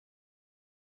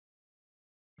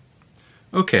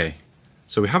Okay,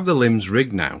 so we have the limbs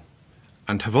rigged now,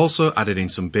 and have also added in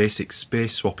some basic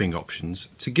space swapping options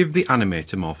to give the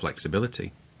animator more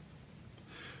flexibility.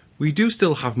 We do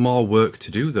still have more work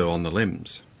to do though on the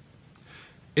limbs.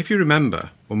 If you remember,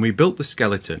 when we built the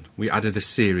skeleton, we added a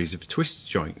series of twist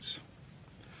joints.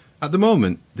 At the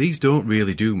moment, these don't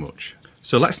really do much,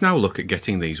 so let's now look at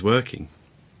getting these working.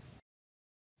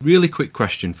 Really quick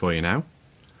question for you now.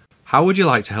 How would you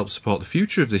like to help support the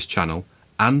future of this channel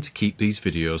and keep these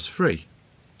videos free?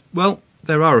 Well,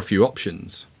 there are a few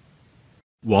options.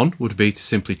 One would be to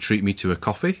simply treat me to a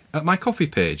coffee at my coffee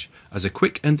page as a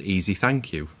quick and easy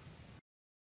thank you.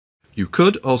 You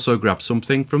could also grab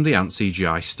something from the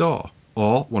antCGi store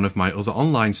or one of my other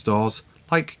online stores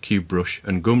like CubeBrush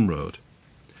and Gumroad.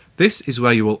 This is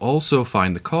where you will also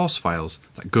find the course files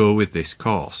that go with this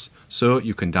course, so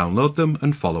you can download them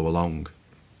and follow along.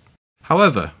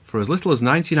 However, for as little as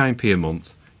 99p a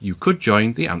month, you could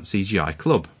join the antCGi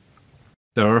club.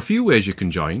 There are a few ways you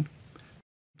can join.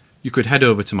 You could head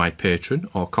over to my Patreon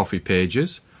or Coffee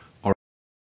pages,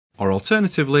 or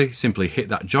alternatively simply hit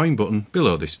that join button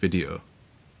below this video.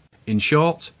 In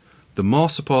short, the more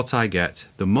support I get,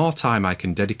 the more time I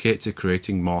can dedicate to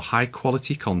creating more high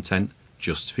quality content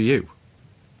just for you.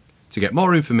 To get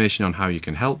more information on how you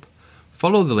can help,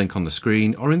 follow the link on the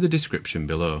screen or in the description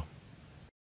below.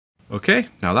 Okay,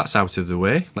 now that's out of the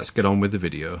way, let's get on with the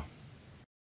video.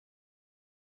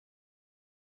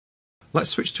 Let's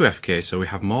switch to FK so we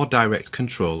have more direct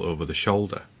control over the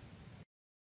shoulder.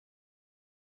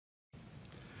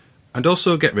 And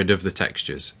also get rid of the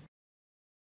textures.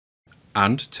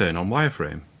 And turn on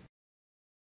wireframe.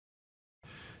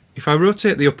 If I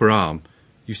rotate the upper arm,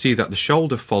 you see that the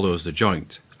shoulder follows the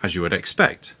joint, as you would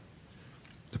expect.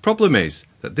 The problem is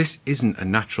that this isn't a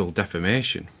natural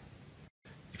deformation.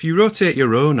 If you rotate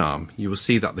your own arm, you will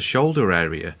see that the shoulder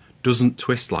area doesn't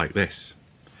twist like this.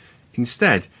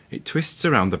 Instead, it twists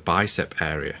around the bicep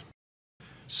area.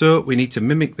 So we need to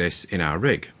mimic this in our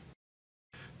rig.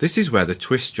 This is where the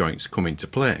twist joints come into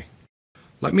play.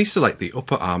 Let me select the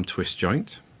upper arm twist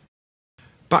joint.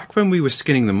 Back when we were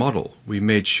skinning the model, we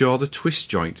made sure the twist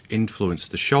joint influenced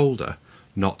the shoulder,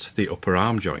 not the upper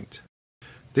arm joint.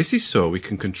 This is so we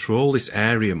can control this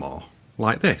area more,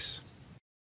 like this.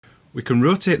 We can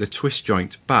rotate the twist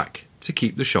joint back to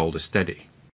keep the shoulder steady.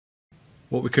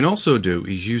 What we can also do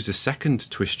is use the second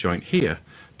twist joint here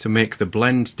to make the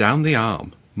blend down the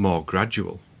arm more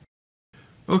gradual.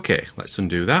 Okay, let's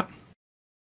undo that.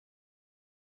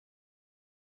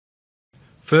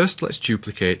 First, let's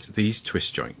duplicate these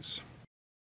twist joints.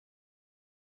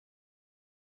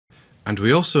 And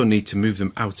we also need to move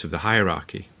them out of the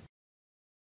hierarchy.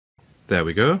 There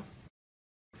we go.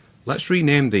 Let's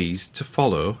rename these to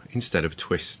follow instead of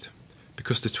twist,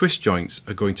 because the twist joints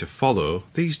are going to follow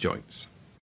these joints.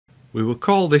 We will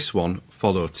call this one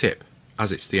follow tip,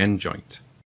 as it's the end joint.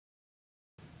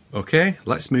 Okay,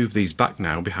 let's move these back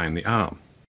now behind the arm.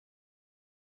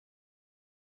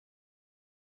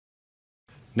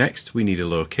 Next, we need a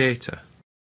locator.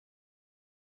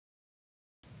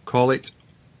 Call it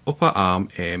upper arm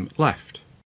aim left.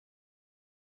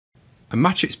 And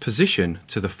match its position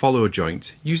to the follow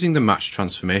joint using the match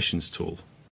transformations tool.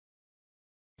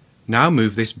 Now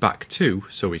move this back too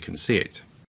so we can see it.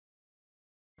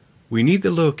 We need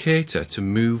the locator to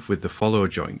move with the follow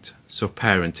joint, so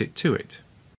parent it to it.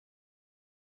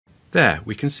 There,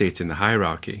 we can see it in the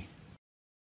hierarchy.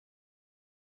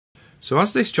 So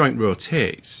as this joint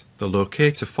rotates, the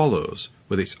locator follows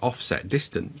with its offset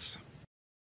distance.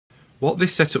 What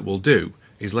this setup will do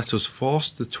is let us force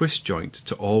the twist joint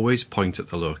to always point at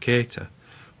the locator,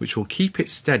 which will keep it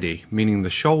steady, meaning the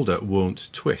shoulder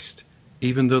won't twist,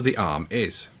 even though the arm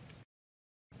is.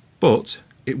 But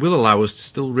it will allow us to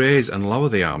still raise and lower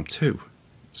the arm too,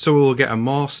 so we will get a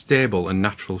more stable and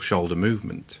natural shoulder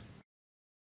movement.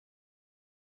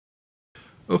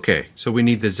 Okay, so we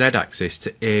need the Z-axis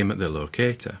to aim at the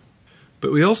locator,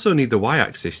 but we also need the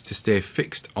Y-axis to stay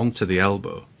fixed onto the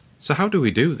elbow. So how do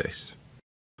we do this?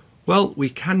 Well, we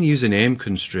can use an aim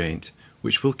constraint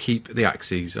which will keep the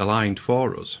axes aligned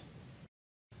for us.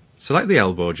 Select the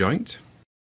elbow joint,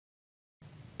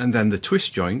 and then the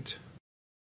twist joint,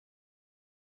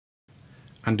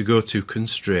 and go to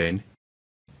Constrain,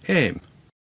 Aim.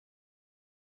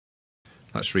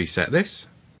 Let's reset this.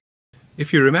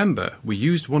 If you remember, we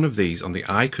used one of these on the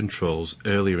eye controls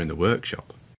earlier in the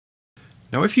workshop.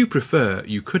 Now if you prefer,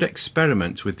 you could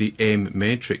experiment with the Aim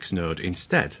Matrix node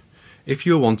instead, if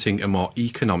you're wanting a more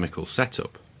economical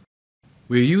setup.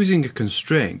 We're using a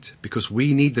constraint because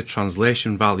we need the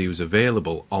translation values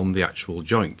available on the actual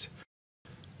joint,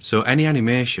 so any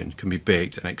animation can be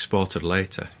baked and exported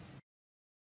later.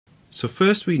 So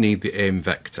first we need the aim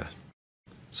vector.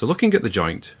 So looking at the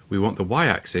joint, we want the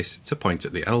y-axis to point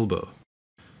at the elbow.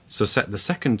 So set the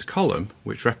second column,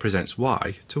 which represents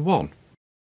y, to 1,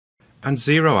 and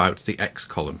zero out the x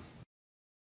column.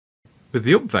 With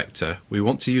the up vector, we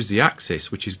want to use the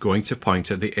axis which is going to point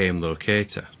at the aim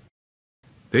locator.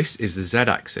 This is the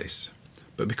z-axis,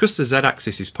 but because the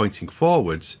z-axis is pointing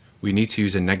forwards, we need to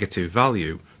use a negative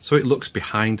value so it looks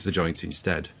behind the joint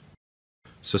instead.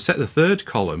 So set the third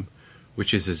column,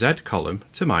 which is the z column,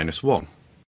 to -1.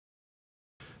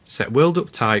 Set world up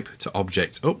type to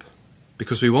object up,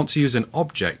 because we want to use an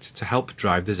object to help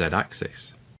drive the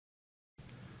z-axis.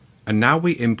 And now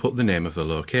we input the name of the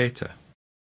locator.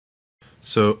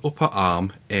 So upper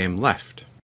arm aim left,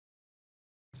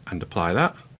 and apply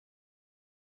that.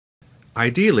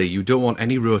 Ideally, you don't want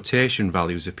any rotation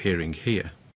values appearing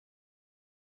here.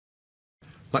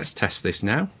 Let's test this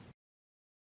now.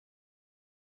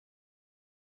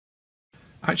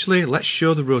 Actually, let's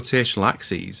show the rotational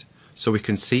axes so we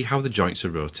can see how the joints are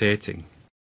rotating.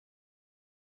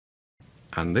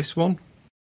 And this one.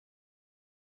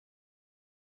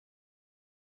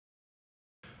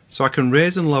 So I can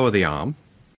raise and lower the arm,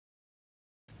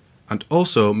 and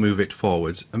also move it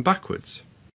forwards and backwards.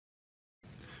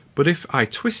 But if I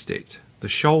twist it, the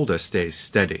shoulder stays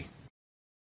steady,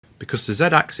 because the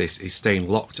z-axis is staying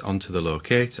locked onto the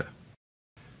locator.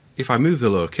 If I move the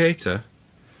locator,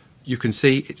 you can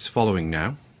see it's following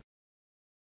now.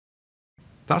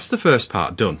 That's the first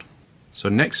part done. So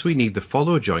next we need the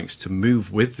follow joints to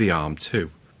move with the arm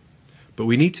too. But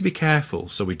we need to be careful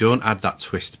so we don't add that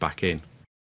twist back in.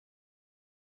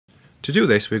 To do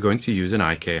this, we're going to use an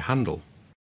IK handle.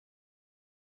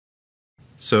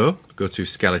 So go to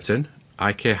Skeleton,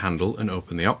 IK handle, and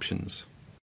open the options.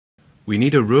 We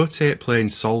need a rotate plane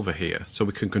solver here so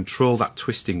we can control that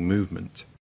twisting movement.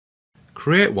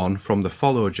 Create one from the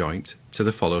follow joint to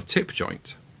the follow tip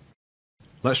joint.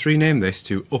 Let's rename this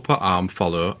to upper arm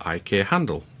follow IK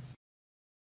handle.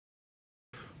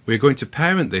 We're going to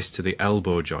parent this to the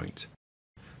elbow joint,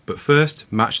 but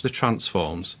first match the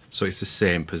transforms so it's the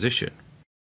same position.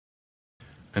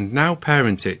 And now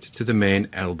parent it to the main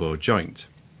elbow joint,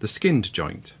 the skinned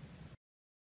joint.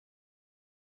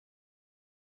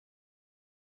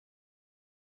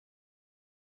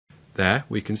 There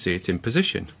we can see it in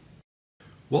position.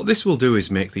 What this will do is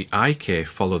make the IK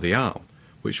follow the arm,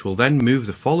 which will then move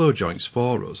the follow joints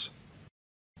for us.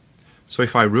 So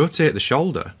if I rotate the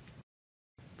shoulder,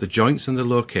 the joints and the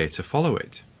locator follow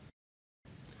it.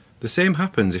 The same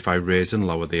happens if I raise and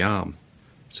lower the arm,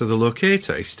 so the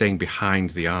locator is staying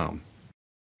behind the arm.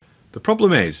 The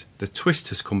problem is, the twist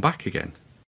has come back again.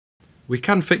 We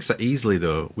can fix that easily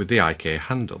though with the IK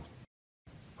handle.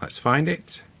 Let's find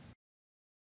it.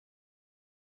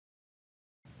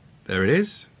 There it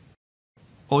is.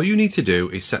 All you need to do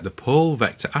is set the pole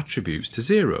vector attributes to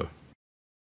 0.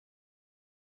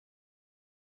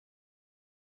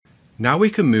 Now we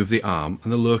can move the arm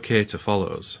and the locator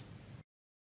follows.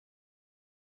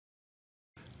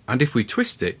 And if we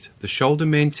twist it, the shoulder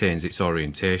maintains its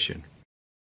orientation.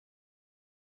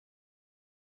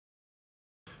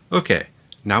 OK,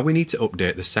 now we need to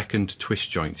update the second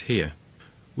twist joint here.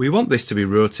 We want this to be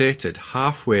rotated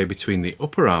halfway between the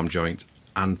upper arm joint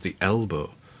and the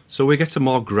elbow, so we get a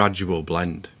more gradual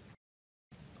blend.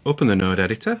 Open the node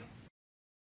editor.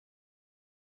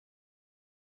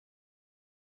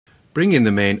 Bring in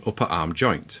the main upper arm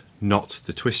joint, not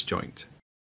the twist joint.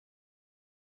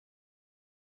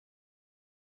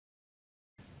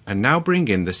 And now bring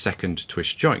in the second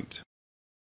twist joint.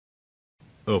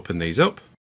 Open these up.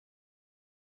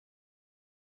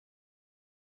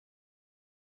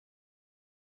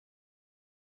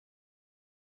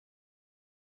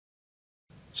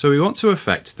 So we want to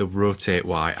affect the rotate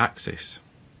Y axis.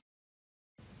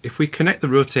 If we connect the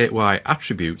rotate Y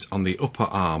attribute on the upper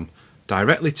arm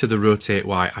directly to the rotate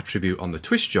Y attribute on the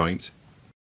twist joint,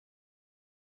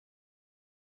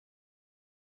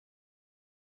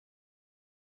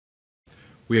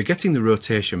 we are getting the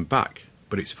rotation back,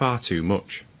 but it's far too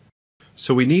much.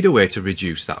 So we need a way to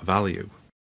reduce that value.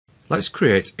 Let's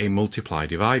create a multiply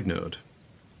divide node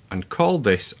and call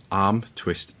this arm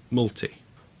twist multi.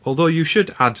 Although you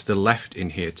should add the left in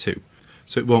here too,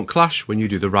 so it won't clash when you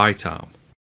do the right arm.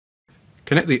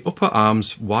 Connect the upper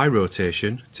arm's Y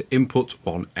rotation to input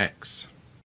 1x.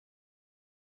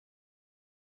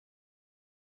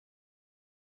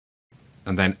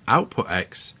 And then output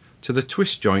x to the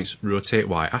twist joint's rotate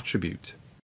Y attribute.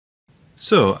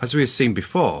 So, as we have seen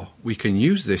before, we can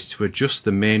use this to adjust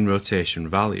the main rotation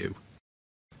value.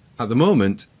 At the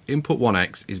moment, input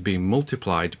 1x is being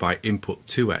multiplied by input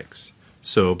 2x.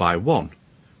 So by 1,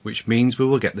 which means we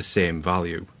will get the same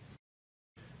value.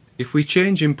 If we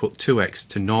change input 2x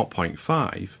to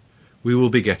 0.5, we will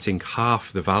be getting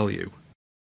half the value.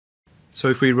 So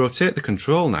if we rotate the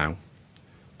control now,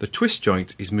 the twist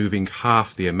joint is moving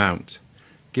half the amount,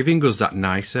 giving us that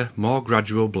nicer, more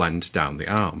gradual blend down the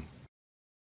arm.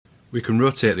 We can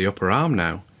rotate the upper arm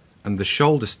now, and the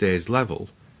shoulder stays level,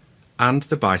 and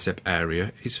the bicep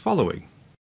area is following.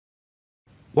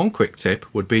 One quick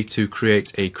tip would be to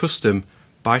create a custom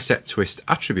bicep twist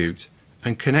attribute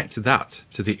and connect that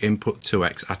to the input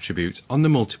 2x attribute on the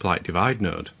multiply divide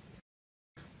node.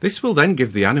 This will then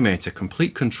give the animator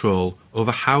complete control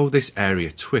over how this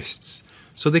area twists,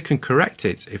 so they can correct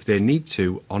it if they need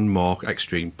to on more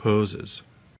extreme poses.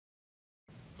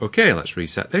 Okay, let's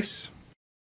reset this.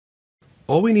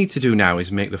 All we need to do now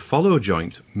is make the follow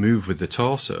joint move with the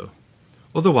torso.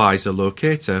 Otherwise the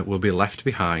locator will be left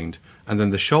behind and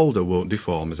then the shoulder won't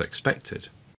deform as expected.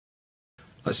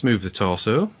 Let's move the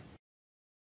torso.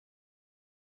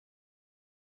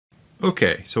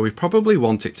 Okay, so we probably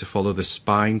want it to follow the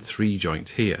spine 3 joint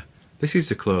here. This is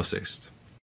the closest.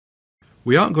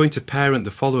 We aren't going to parent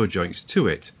the follow joints to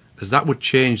it, as that would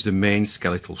change the main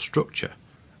skeletal structure,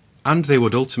 and they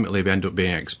would ultimately end up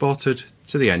being exported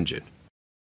to the engine.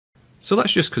 So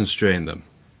let's just constrain them,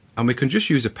 and we can just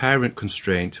use a parent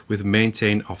constraint with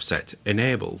maintain offset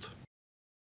enabled.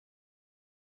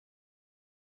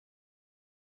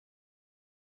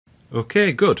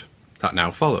 Okay, good. That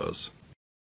now follows.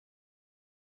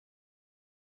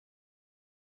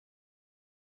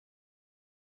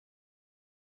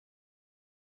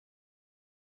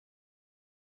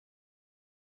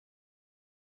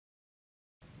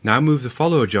 Now move the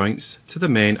follow joints to the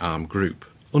main arm group,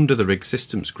 under the rig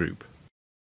systems group.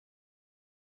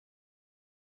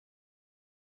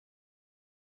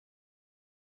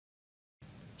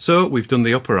 So we've done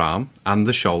the upper arm and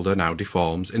the shoulder now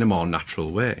deforms in a more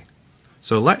natural way.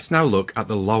 So let's now look at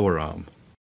the lower arm.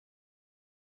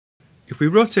 If we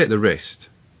rotate the wrist,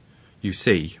 you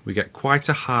see we get quite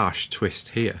a harsh twist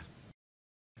here.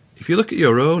 If you look at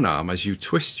your own arm as you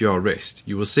twist your wrist,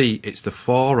 you will see it's the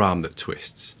forearm that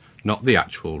twists, not the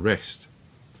actual wrist.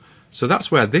 So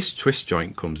that's where this twist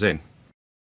joint comes in.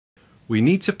 We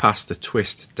need to pass the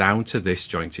twist down to this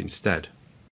joint instead.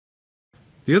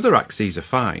 The other axes are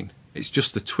fine, it's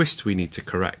just the twist we need to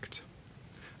correct.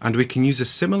 And we can use a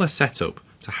similar setup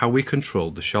to how we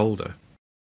controlled the shoulder.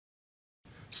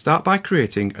 Start by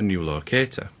creating a new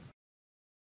locator.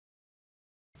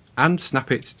 And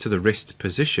snap it to the wrist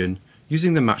position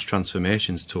using the Match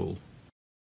Transformations tool.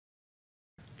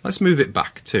 Let's move it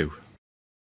back too.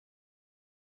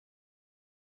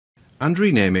 And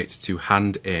rename it to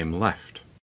Hand Aim Left.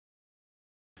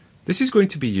 This is going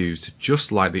to be used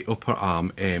just like the upper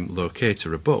arm aim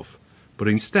locator above, but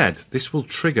instead this will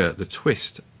trigger the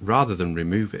twist rather than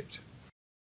remove it.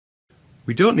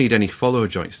 We don't need any follow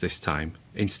joints this time,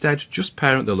 instead just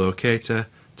parent the locator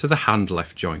to the hand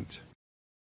left joint.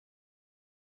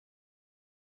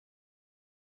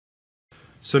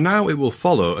 So now it will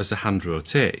follow as the hand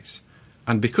rotates,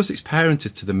 and because it's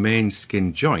parented to the main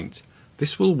skin joint,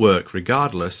 this will work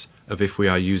regardless of if we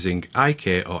are using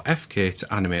IK or FK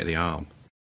to animate the arm.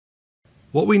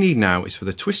 What we need now is for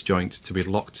the twist joint to be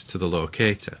locked to the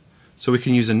locator, so we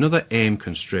can use another aim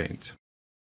constraint.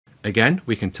 Again,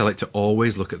 we can tell it to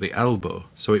always look at the elbow,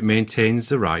 so it maintains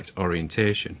the right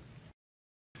orientation.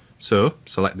 So,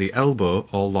 select the elbow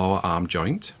or lower arm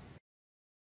joint,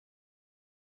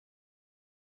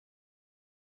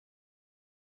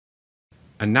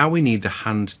 and now we need the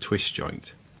hand twist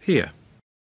joint, here.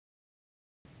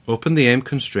 Open the aim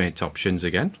constraint options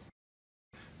again,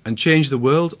 and change the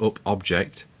world up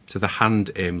object to the hand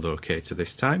aim locator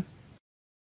this time.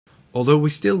 Although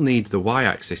we still need the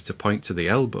y-axis to point to the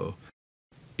elbow,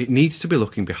 it needs to be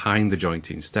looking behind the joint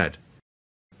instead.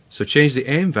 So change the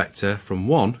aim vector from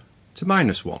 1 to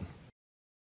 -1.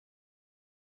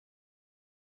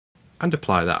 And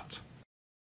apply that.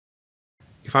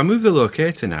 If I move the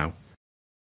locator now,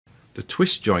 the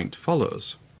twist joint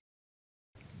follows.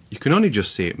 You can only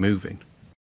just see it moving.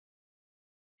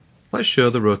 Let's show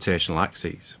the rotational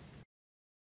axes.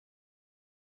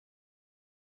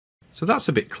 So that's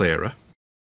a bit clearer.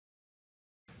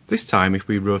 This time if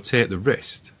we rotate the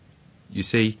wrist, you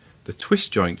see the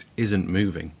twist joint isn't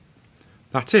moving.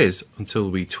 That is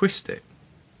until we twist it,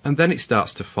 and then it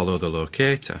starts to follow the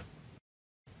locator.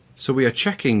 So we are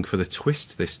checking for the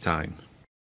twist this time.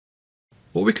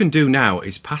 What we can do now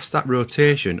is pass that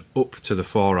rotation up to the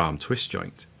forearm twist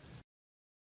joint.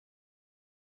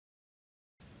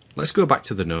 Let's go back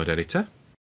to the node editor.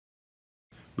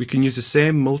 We can use the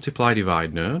same multiply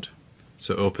divide node,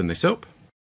 so open this up.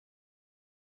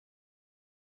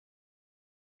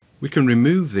 We can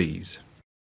remove these.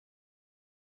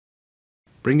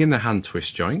 Bring in the hand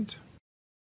twist joint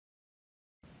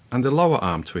and the lower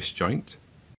arm twist joint.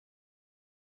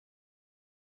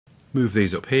 Move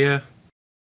these up here.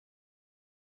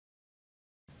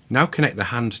 Now connect the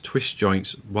hand twist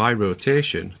joint's Y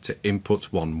rotation to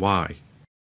input 1Y.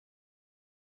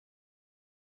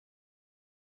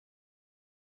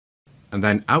 And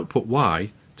then output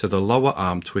Y to the lower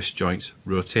arm twist joint's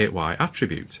rotate Y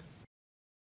attribute.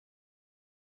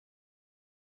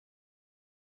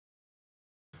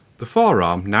 The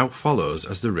forearm now follows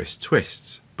as the wrist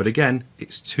twists, but again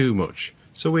it's too much,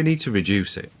 so we need to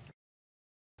reduce it.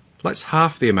 Let's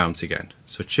half the amount again,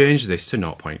 so change this to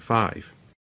 0.5.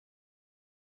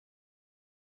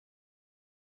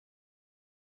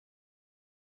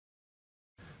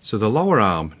 So the lower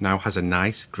arm now has a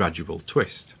nice gradual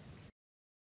twist.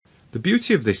 The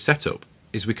beauty of this setup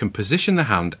is we can position the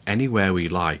hand anywhere we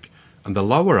like and the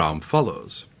lower arm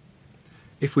follows.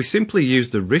 If we simply use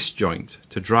the wrist joint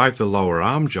to drive the lower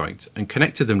arm joint and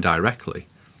connect to them directly,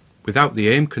 without the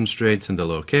aim constraint and the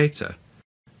locator,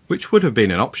 which would have been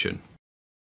an option,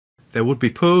 there would be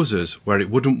poses where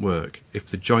it wouldn't work if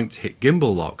the joint hit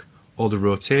gimbal lock or the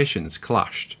rotations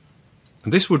clashed,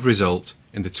 and this would result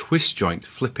in the twist joint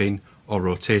flipping or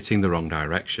rotating the wrong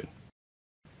direction.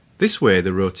 This way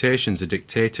the rotations are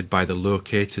dictated by the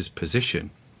locator's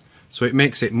position, so it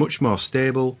makes it much more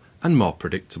stable and more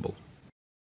predictable.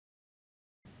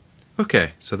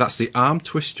 Okay, so that's the arm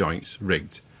twist joints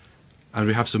rigged, and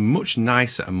we have some much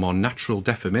nicer and more natural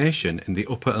deformation in the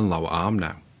upper and lower arm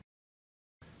now.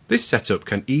 This setup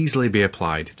can easily be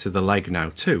applied to the leg now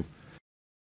too,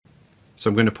 so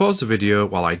I'm going to pause the video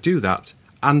while I do that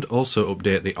and also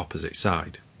update the opposite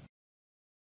side.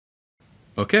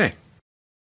 Okay,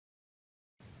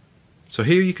 so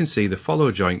here you can see the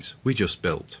follow joints we just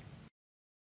built,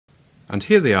 and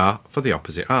here they are for the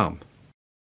opposite arm.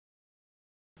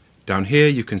 Down here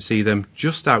you can see them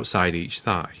just outside each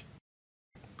thigh,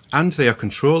 and they are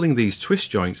controlling these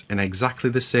twist joints in exactly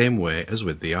the same way as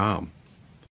with the arm.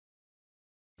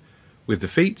 With the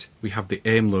feet we have the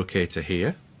aim locator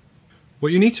here.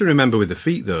 What you need to remember with the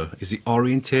feet though is the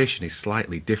orientation is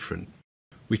slightly different.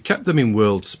 We kept them in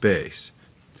world space,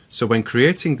 so when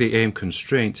creating the aim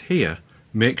constraint here,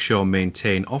 make sure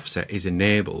maintain offset is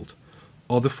enabled,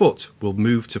 or the foot will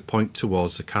move to point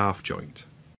towards the calf joint.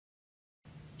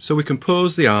 So we can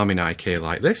pose the arm in IK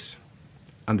like this,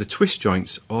 and the twist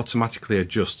joints automatically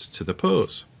adjust to the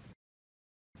pose.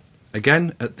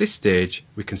 Again, at this stage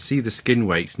we can see the skin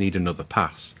weights need another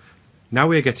pass. Now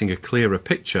we are getting a clearer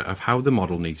picture of how the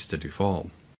model needs to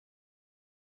deform.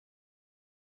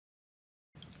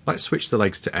 Let's switch the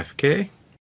legs to FK.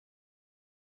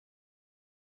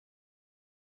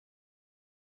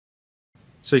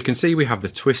 So you can see we have the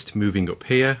twist moving up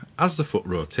here as the foot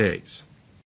rotates.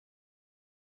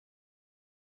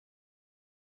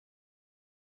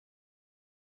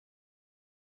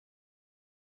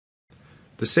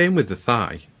 The same with the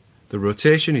thigh. The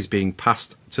rotation is being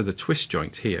passed to the twist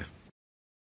joint here.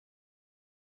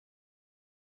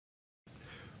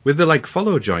 With the leg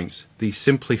follow joints, these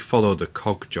simply follow the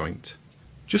cog joint.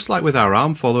 Just like with our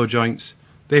arm follow joints,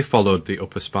 they followed the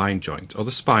upper spine joint or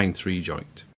the spine 3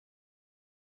 joint.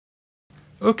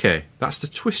 Okay, that's the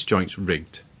twist joints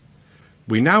rigged.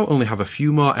 We now only have a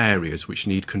few more areas which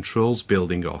need controls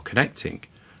building or connecting,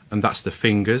 and that's the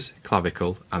fingers,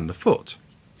 clavicle and the foot.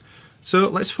 So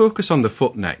let's focus on the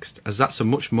foot next, as that's a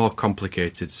much more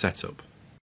complicated setup.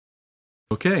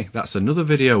 Okay, that's another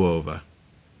video over.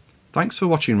 Thanks for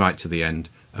watching right to the end,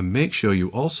 and make sure you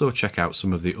also check out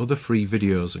some of the other free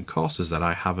videos and courses that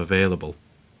I have available.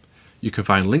 You can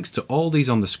find links to all these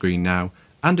on the screen now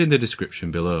and in the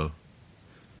description below.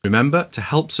 Remember, to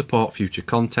help support future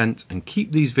content and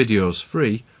keep these videos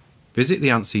free, visit the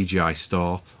antCGi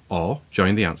store or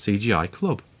join the antCGi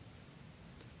club.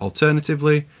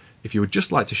 Alternatively, if you would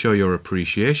just like to show your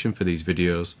appreciation for these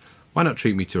videos, why not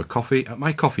treat me to a coffee at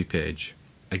my coffee page?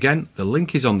 Again, the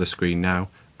link is on the screen now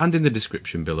and in the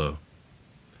description below.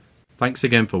 Thanks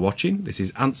again for watching. This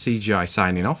is antCGi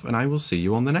signing off, and I will see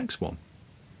you on the next one.